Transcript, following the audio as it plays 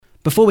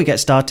Before we get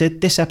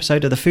started, this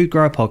episode of the Food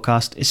Grower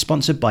podcast is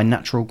sponsored by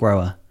Natural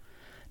Grower.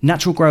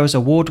 Natural Grower's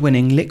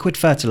award-winning liquid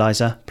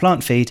fertiliser,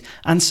 plant feed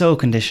and soil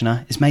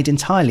conditioner is made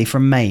entirely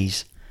from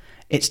maize.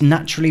 It's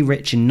naturally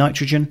rich in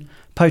nitrogen,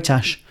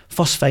 potash,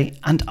 phosphate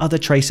and other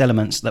trace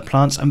elements that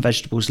plants and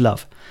vegetables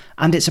love,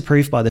 and it's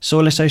approved by the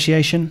Soil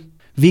Association,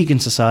 Vegan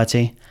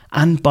Society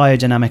and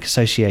Biodynamic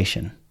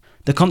Association.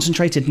 The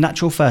concentrated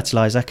natural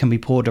fertiliser can be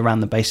poured around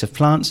the base of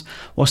plants,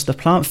 whilst the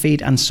plant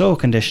feed and soil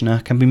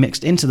conditioner can be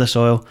mixed into the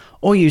soil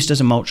or used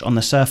as a mulch on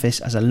the surface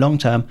as a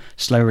long-term,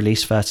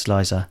 slow-release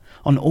fertiliser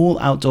on all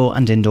outdoor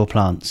and indoor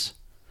plants.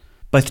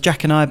 Both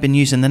Jack and I have been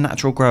using the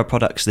Natural Grower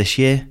products this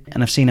year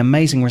and have seen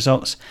amazing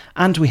results,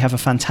 and we have a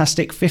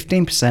fantastic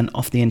 15%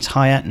 off the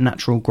entire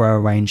Natural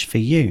Grower range for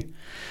you.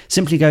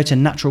 Simply go to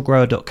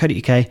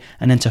naturalgrower.co.uk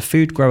and enter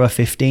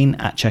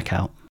FoodGrower15 at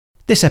checkout.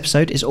 This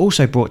episode is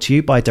also brought to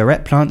you by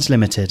Direct Plants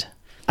Limited,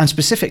 and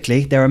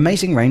specifically their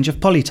amazing range of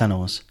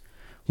polytunnels.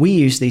 We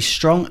use these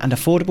strong and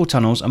affordable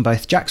tunnels on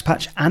both Jack's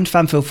Patch and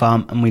Fanfield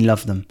Farm, and we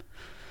love them.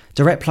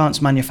 Direct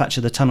Plants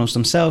manufacture the tunnels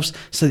themselves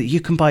so that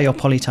you can buy your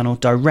polytunnel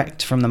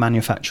direct from the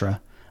manufacturer,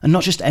 and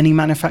not just any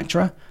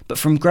manufacturer, but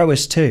from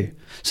growers too,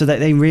 so that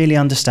they really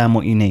understand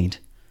what you need.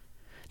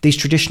 These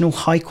traditional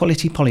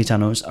high-quality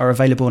polytunnels are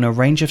available in a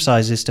range of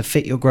sizes to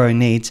fit your growing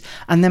needs,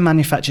 and they're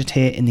manufactured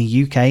here in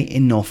the UK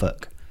in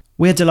Norfolk.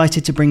 We're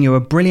delighted to bring you a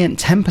brilliant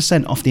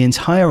 10% off the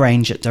entire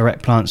range at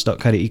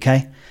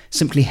directplants.co.uk.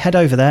 Simply head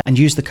over there and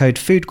use the code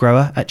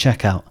FOODGROWER at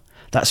checkout.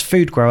 That's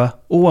FOODGROWER,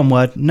 all one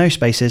word, no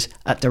spaces,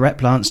 at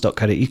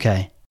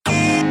directplants.co.uk.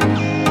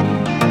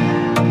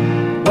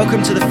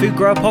 Welcome to the Food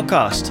Grower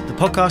podcast, the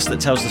podcast that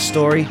tells the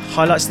story,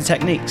 highlights the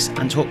techniques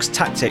and talks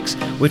tactics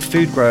with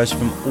food growers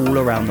from all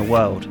around the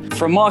world.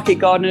 From market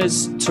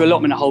gardeners to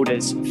allotment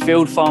holders,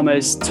 field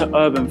farmers to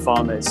urban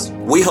farmers.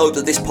 We hope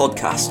that this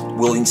podcast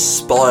will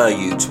inspire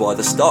you to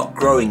either start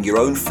growing your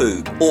own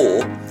food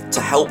or to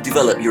help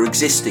develop your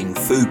existing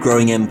food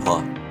growing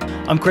empire.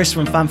 I'm Chris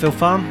from Fanfield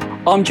Farm.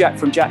 I'm Jack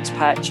from Jack's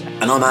Patch.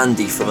 And I'm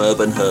Andy from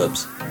Urban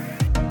Herbs.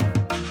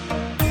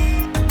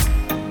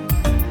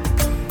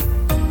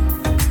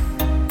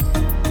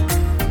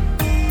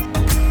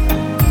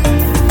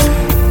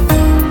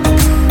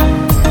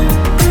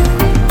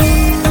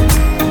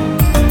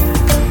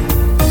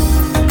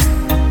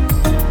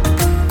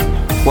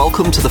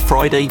 Welcome to the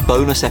Friday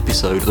bonus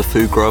episode of the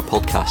Food Grower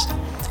podcast.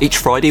 Each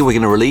Friday we're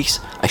going to release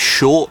a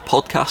short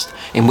podcast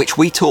in which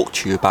we talk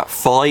to you about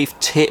 5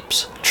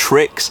 tips,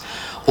 tricks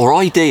or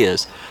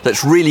ideas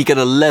that's really going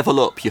to level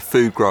up your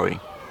food growing.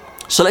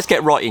 So let's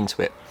get right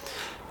into it.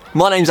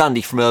 My name's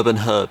Andy from Urban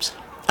Herbs,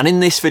 and in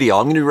this video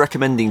I'm going to be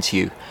recommending to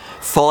you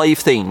 5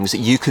 things that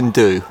you can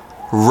do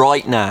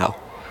right now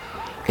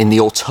in the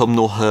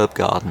autumnal herb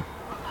garden.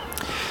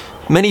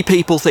 Many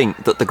people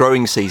think that the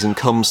growing season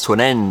comes to an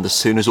end as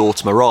soon as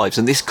autumn arrives,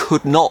 and this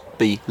could not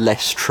be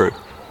less true.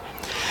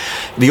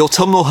 The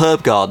autumnal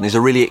herb garden is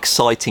a really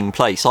exciting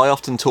place. I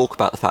often talk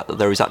about the fact that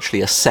there is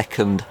actually a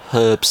second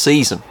herb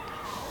season.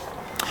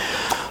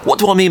 What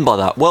do I mean by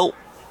that? Well,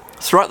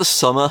 throughout the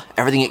summer,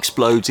 everything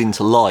explodes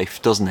into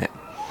life, doesn't it?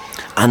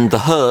 And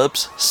the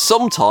herbs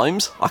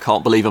sometimes, I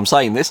can't believe I'm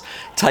saying this,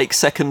 take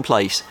second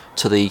place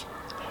to the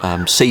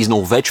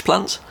seasonal veg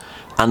plants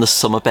and the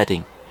summer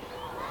bedding.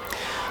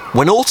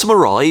 When autumn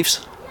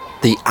arrives,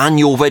 the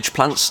annual veg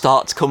plants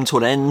start to come to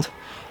an end,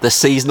 the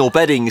seasonal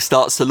bedding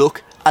starts to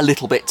look a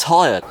little bit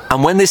tired.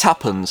 And when this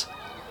happens,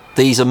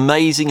 these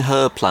amazing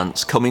herb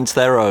plants come into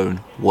their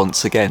own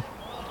once again.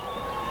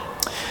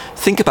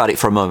 Think about it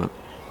for a moment.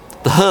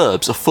 The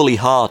herbs are fully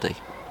hardy.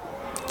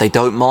 They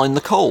don't mind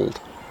the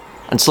cold.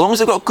 And so long as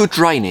they've got good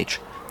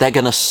drainage, they're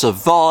going to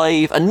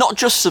survive, and not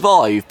just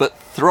survive, but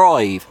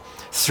thrive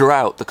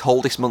throughout the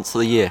coldest months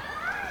of the year.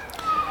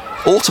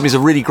 Autumn is a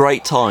really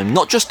great time,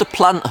 not just to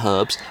plant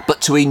herbs,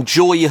 but to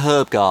enjoy your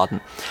herb garden.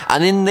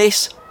 And in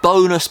this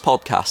bonus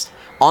podcast,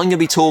 I'm going to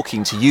be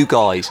talking to you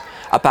guys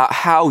about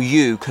how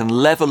you can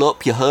level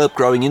up your herb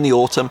growing in the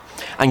autumn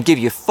and give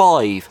you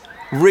 5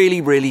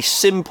 really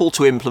simple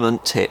to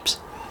implement tips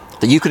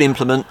that you can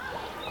implement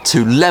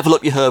to level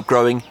up your herb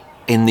growing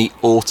in the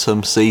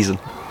autumn season.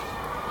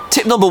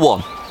 Tip number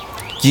 1,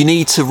 you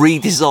need to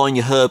redesign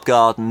your herb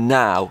garden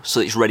now so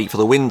that it's ready for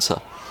the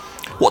winter.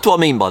 What do I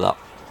mean by that?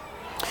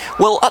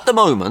 Well, at the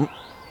moment,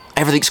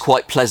 everything's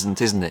quite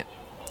pleasant, isn't it?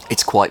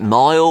 It's quite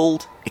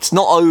mild, it's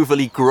not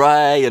overly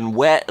grey and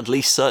wet, at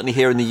least certainly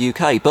here in the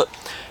UK, but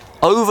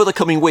over the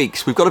coming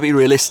weeks, we've got to be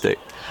realistic,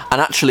 and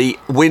actually,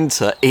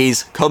 winter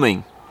is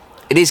coming.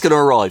 It is going to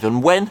arrive,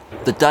 and when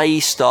the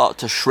days start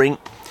to shrink,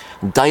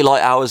 and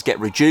daylight hours get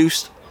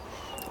reduced,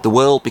 the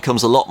world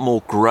becomes a lot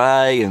more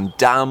grey and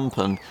damp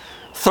and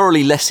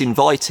thoroughly less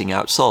inviting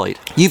outside.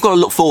 You've got to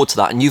look forward to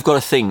that, and you've got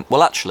to think,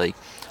 well actually,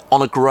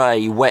 on a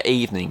grey, wet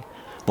evening,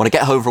 when I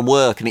get home from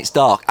work and it's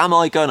dark, am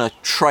I going to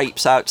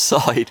traipse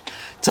outside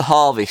to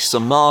harvest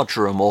some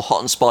marjoram or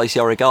hot and spicy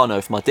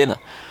oregano for my dinner?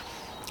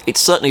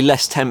 It's certainly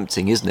less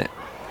tempting, isn't it?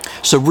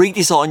 So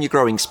redesign your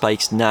growing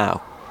space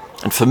now.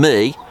 And for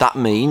me, that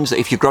means that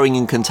if you're growing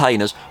in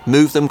containers,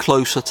 move them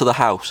closer to the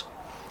house.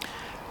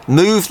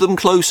 Move them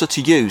closer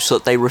to you so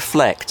that they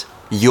reflect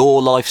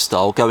your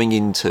lifestyle going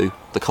into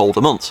the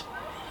colder months.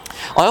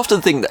 I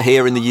often think that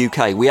here in the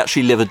UK we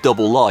actually live a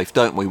double life,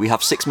 don't we? We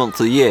have 6 months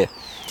of the year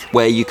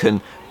where you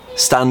can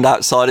stand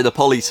outside of the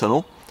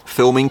polytunnel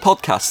filming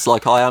podcasts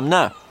like I am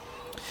now.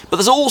 But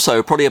there's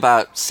also probably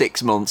about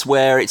 6 months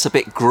where it's a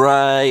bit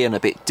grey and a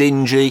bit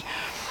dingy,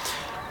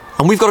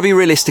 and we've got to be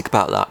realistic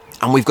about that,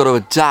 and we've got to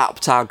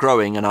adapt our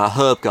growing and our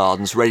herb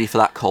gardens ready for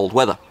that cold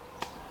weather.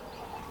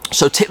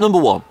 So tip number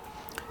 1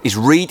 is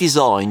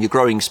redesign your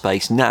growing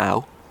space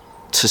now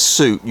to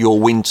suit your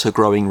winter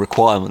growing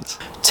requirements.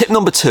 Tip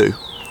number 2,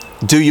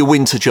 do your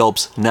winter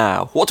jobs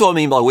now. What do I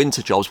mean by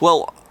winter jobs?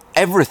 Well,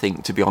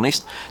 everything, to be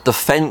honest. The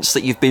fence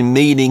that you've been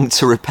meaning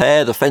to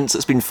repair, the fence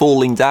that's been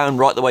falling down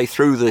right the way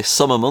through the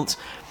summer months,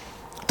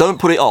 don't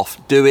put it off,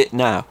 do it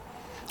now.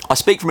 I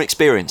speak from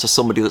experience as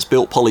somebody that's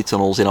built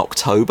polytunnels in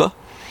October.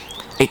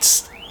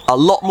 It's a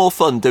lot more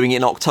fun doing it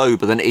in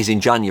October than it is in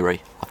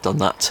January. I've done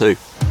that too.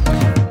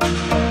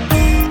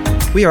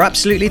 We are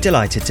absolutely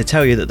delighted to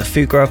tell you that the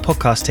Food Grower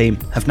podcast team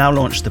have now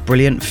launched the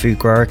brilliant Food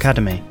Grower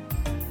Academy.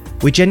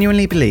 We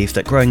genuinely believe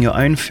that growing your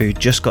own food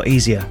just got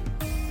easier.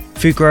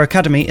 Food Grower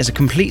Academy is a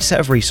complete set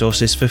of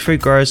resources for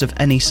food growers of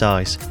any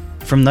size,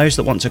 from those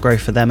that want to grow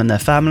for them and their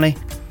family,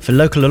 for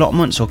local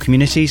allotments or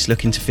communities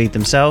looking to feed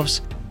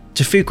themselves,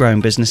 to food growing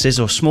businesses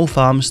or small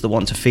farms that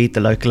want to feed the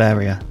local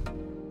area.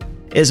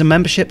 It is a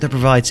membership that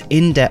provides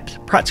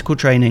in-depth practical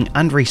training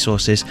and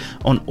resources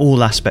on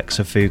all aspects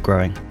of food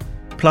growing,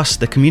 plus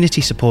the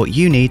community support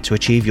you need to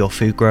achieve your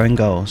food growing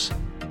goals.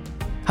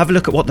 Have a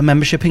look at what the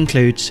membership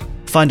includes,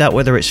 find out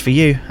whether it's for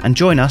you, and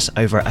join us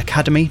over at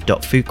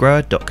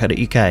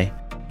academy.foodgrower.co.uk.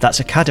 That's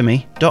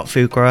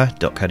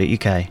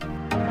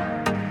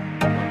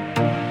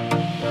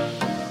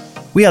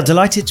academy.foodgrower.co.uk. We are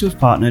delighted to have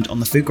partnered on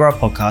the Food Grower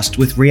podcast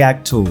with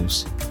Reag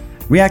Tools.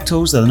 Reag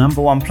Tools are the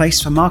 #1 place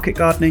for market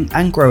gardening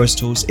and growers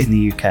tools in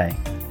the UK.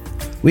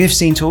 We have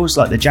seen tools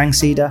like the Jang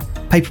Seeder,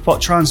 Paper Pot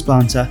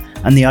Transplanter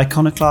and the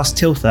Iconoclast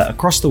Tilther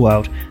across the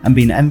world and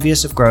been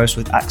envious of growers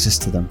with access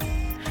to them.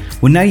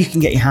 Well, now you can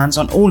get your hands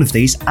on all of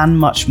these and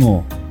much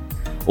more.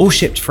 All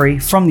shipped free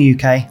from the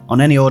UK on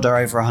any order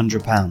over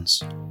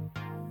 £100.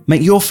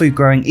 Make your food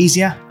growing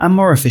easier and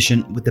more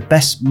efficient with the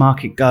best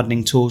market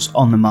gardening tools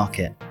on the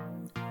market.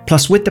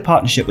 Plus, with the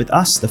partnership with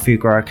us, the Food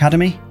Grower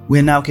Academy,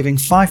 we're now giving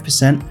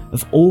 5%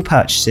 of all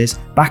purchases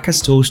back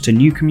as tools to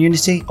new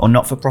community or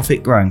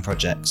not-for-profit growing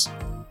projects.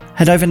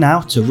 Head over now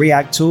to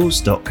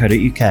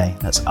reagtools.co.uk.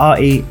 That's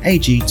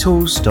REAG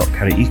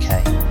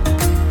tools.co.uk.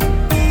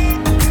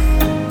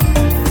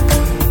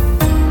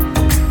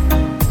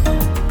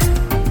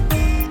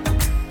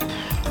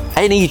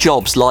 Any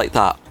jobs like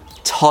that,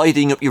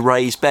 tidying up your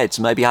raised beds,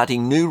 maybe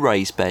adding new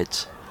raised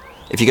beds.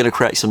 If you're going to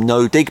create some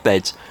no-dig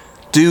beds,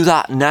 do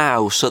that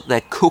now so that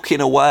they're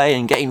cooking away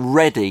and getting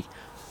ready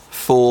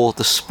for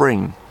the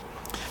spring.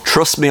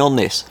 Trust me on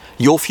this,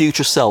 your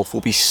future self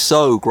will be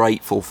so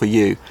grateful for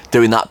you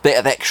doing that bit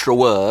of extra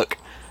work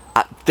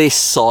at this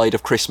side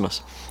of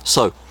Christmas.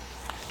 So,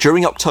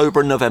 during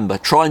October and November,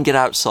 try and get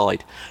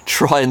outside.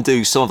 Try and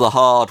do some of the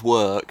hard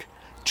work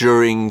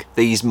during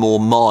these more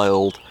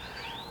mild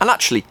and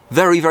actually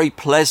very, very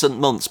pleasant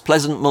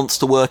months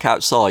to work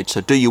outside.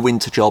 So do your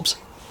winter jobs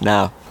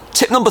now.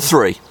 Tip number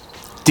 3,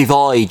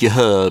 divide your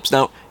herbs.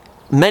 Now,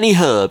 many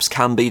herbs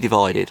can be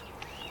divided.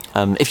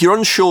 If you're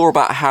unsure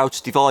about how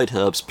to divide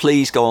herbs,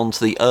 please go on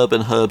to the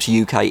Urban Herbs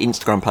UK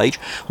Instagram page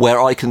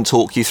where I can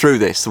talk you through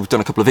this. We've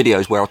done a couple of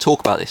videos where I'll talk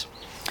about this.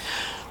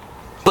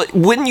 But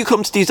when you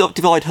come to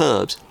divide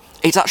herbs,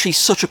 it's actually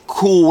such a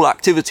cool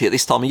activity at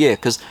this time of year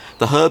because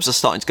the herbs are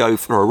starting to go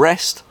for a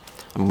rest.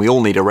 And we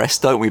all need a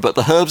rest, don't we? But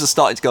the herbs are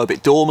starting to go a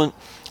bit dormant,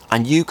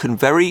 and you can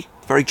very,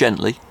 very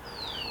gently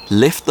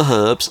lift the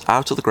herbs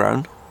out of the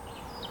ground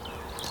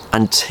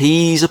and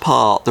tease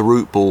apart the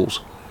root balls.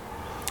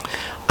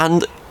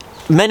 And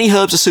many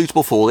herbs are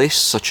suitable for this,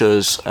 such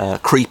as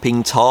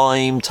creeping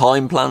thyme,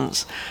 thyme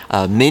plants,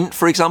 mint,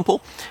 for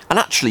example. And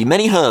actually,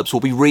 many herbs will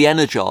be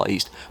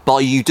re-energised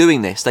by you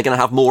doing this. They're going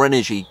to have more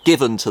energy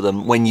given to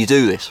them when you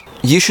do this.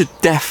 You should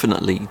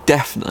definitely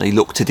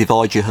look to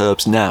divide your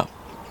herbs now.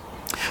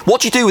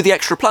 What do you do with the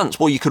extra plants?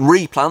 Well, you can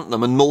replant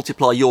them and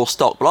multiply your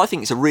stock, but I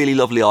think it's a really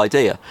lovely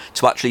idea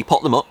to actually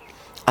pot them up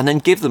and then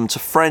give them to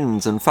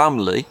friends and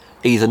family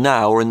either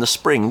now or in the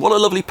spring. What a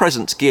lovely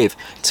present to give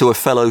to a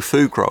fellow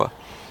food grower.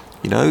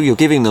 You know, you're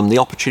giving them the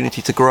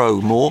opportunity to grow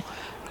more,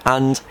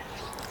 and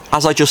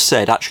as I just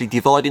said, actually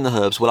dividing the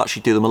herbs will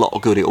actually do them a lot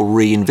of good. It will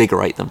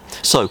reinvigorate them.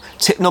 So,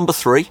 tip number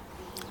 3,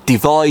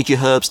 divide your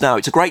herbs now.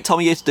 It's a great time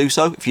of year to do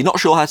so. If you're not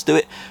sure how to do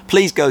it,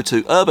 please go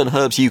to Urban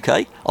Herbs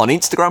UK on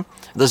Instagram.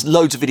 There's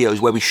loads of videos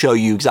where we show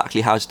you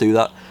exactly how to do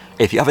that.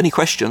 If you have any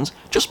questions,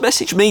 just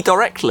message me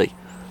directly.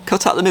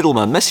 Cut out the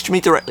middleman. Message me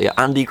directly at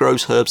Andy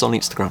Grows Herbs on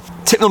Instagram.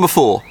 Tip number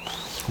 4,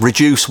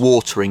 reduce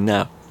watering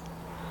now.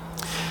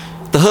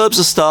 The herbs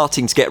are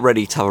starting to get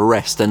ready to have a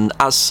rest, and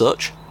as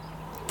such,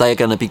 they are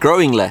going to be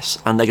growing less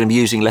and they're going to be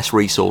using less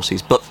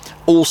resources. But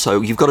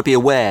also, you've got to be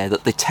aware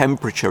that the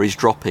temperature is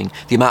dropping,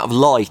 the amount of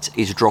light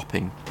is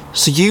dropping.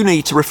 So you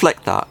need to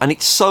reflect that, and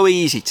it's so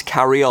easy to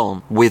carry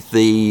on with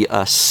the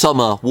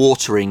summer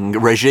watering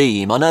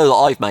regime. I know that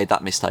I've made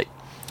that mistake.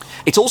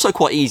 It's also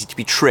quite easy to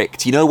be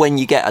tricked. You know, when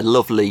you get a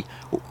lovely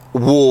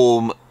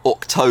warm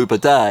October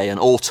day, an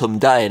autumn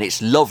day, and it's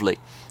lovely,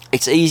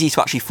 it's easy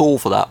to actually fall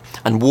for that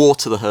and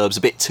water the herbs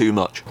a bit too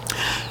much.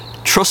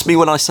 Trust me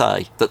when I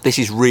say that this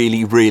is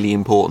really, really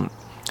important.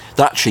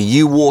 That actually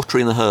you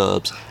watering the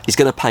herbs is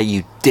going to pay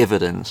you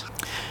dividends.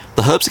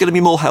 The herbs are going to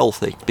be more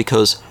healthy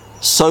because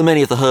so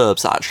many of the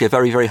herbs that actually are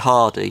very, very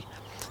hardy,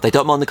 they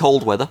don't mind the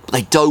cold weather, but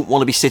they don't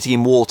want to be sitting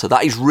in water.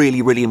 That is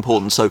really, really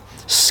important. So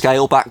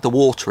scale back the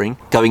watering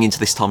going into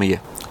this time of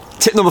year.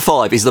 Tip number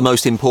 5 is the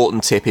most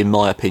important tip in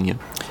my opinion.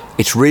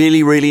 It's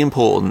really, really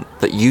important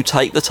that you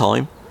take the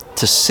time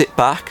to sit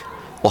back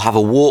or have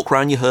a walk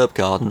around your herb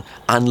garden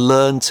and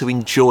learn to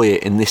enjoy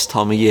it in this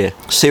time of year.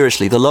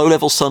 Seriously, the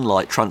low-level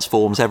sunlight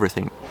transforms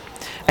everything.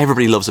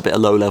 Everybody loves a bit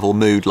of low-level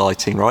mood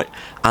lighting, right?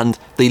 And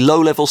the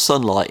low-level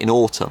sunlight in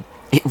autumn,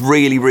 it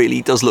really,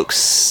 really does look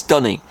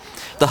stunning.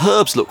 The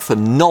herbs look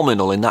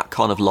phenomenal in that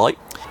kind of light.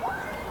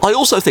 I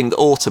also think that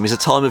autumn is a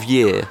time of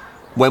year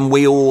when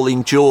we all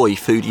enjoy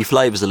foodie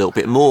flavours a little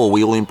bit more.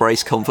 We all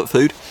embrace comfort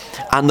food,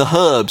 and the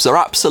herbs are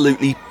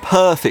absolutely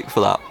perfect for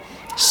that.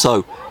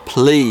 So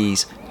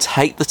please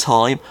take the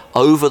time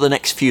over the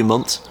next few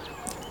months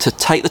to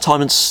take the time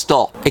and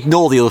stop.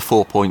 Ignore the other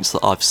 4 points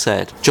that I've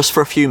said just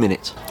for a few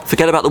minutes.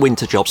 Forget about the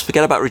winter jobs,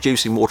 forget about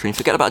reducing watering,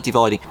 forget about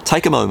dividing.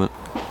 Take a moment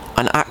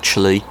and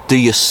actually do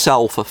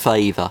yourself a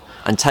favour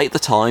and take the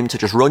time to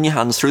just run your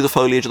hands through the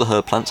foliage of the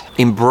herb plants,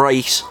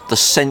 embrace the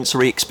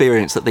sensory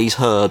experience that these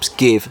herbs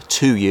give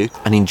to you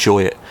and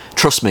enjoy it.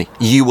 Trust me,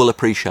 you will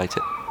appreciate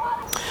it.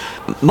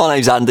 My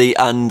name's Andy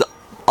and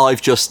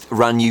I've just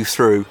ran you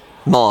through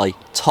my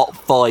top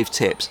 5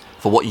 tips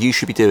for what you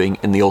should be doing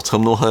in the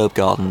autumnal herb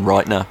garden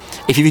right now.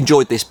 If you've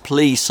enjoyed this,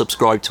 please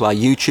subscribe to our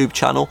YouTube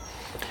channel.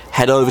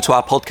 Head over to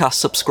our podcast,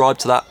 subscribe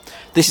to that.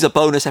 This is a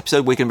bonus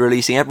episode we're going to be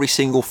releasing every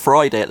single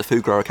Friday at the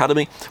Food Grower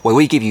Academy, where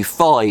we give you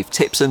 5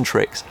 tips and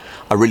tricks.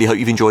 I really hope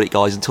you've enjoyed it,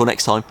 guys. Until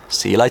next time,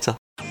 see you later.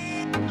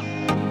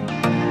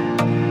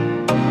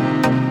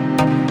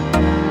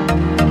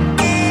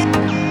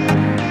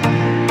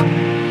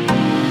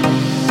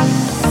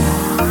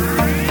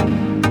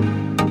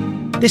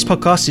 This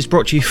podcast is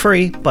brought to you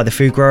free by the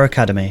Food Grower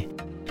Academy.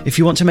 If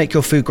you want to make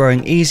your food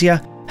growing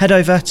easier, head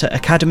over to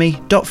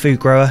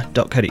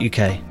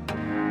academy.foodgrower.co.uk.